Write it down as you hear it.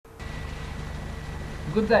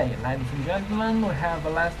Good day, ladies and gentlemen. We have the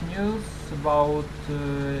last news about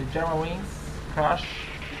GermanWings crash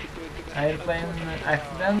airplane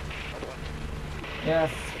accident.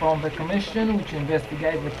 Yes, from the commission which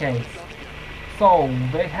investigate the case. So,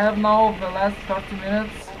 they have now the last 30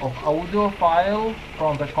 minutes of audio file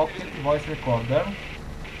from the cockpit voice recorder.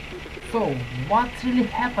 So, what really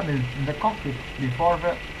happened in the cockpit before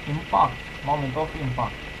the moment of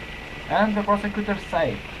impact? And the prosecutor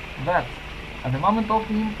said that at the moment of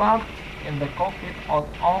impact in the cockpit was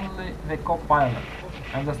only the co-pilot,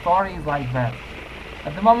 and the story is like that.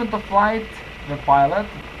 At the moment of flight, the pilot,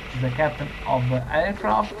 the captain of the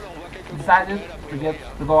aircraft, decided to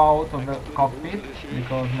go out of the cockpit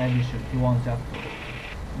because maybe he wants just to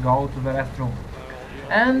go to the restroom,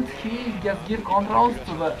 and he just give controls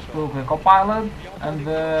to the co-pilot, and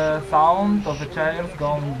the sound of the chairs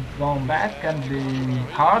going back and be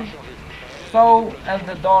hard. So, and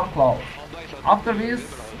the door closed. After this,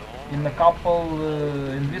 in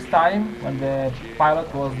this time, when the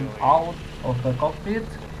pilot was out of the cockpit,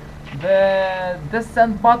 the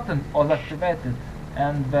descent button was activated,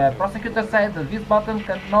 and the prosecutor said that this button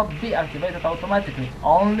cannot be activated automatically,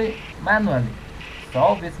 only manually.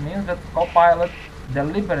 So this means that co-pilot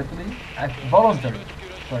deliberately,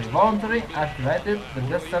 voluntary activated the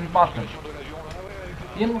descent button.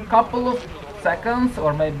 In a couple of seconds,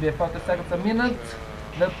 or maybe 30 seconds, a minute,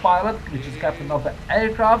 the pilot, which is captain of the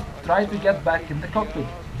aircraft, tried to get back in the cockpit,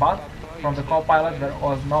 but from the co-pilot there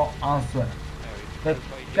was no answer. The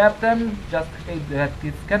captain just said that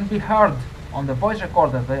it can be heard on the voice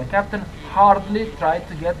recorder. The captain hardly tried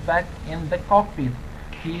to get back in the cockpit.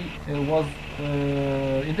 He was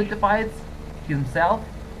identified himself,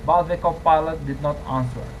 but the co-pilot did not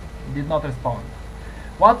answer, did not respond.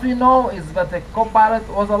 What we know is that the co-pilot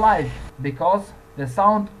was alive because the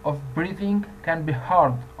sound of breathing can be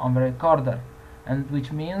heard on the recorder, and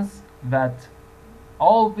which means that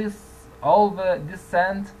all the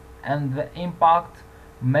descent and the impact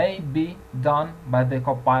may be done by the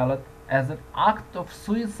co-pilot as an act of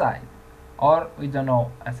suicide, or we don't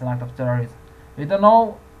know, as an act of terrorism. We don't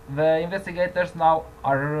know. The investigators now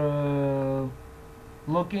are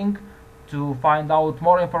looking to find out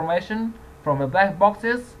more information from the black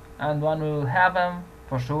boxes, and when we will have them,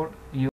 for sure you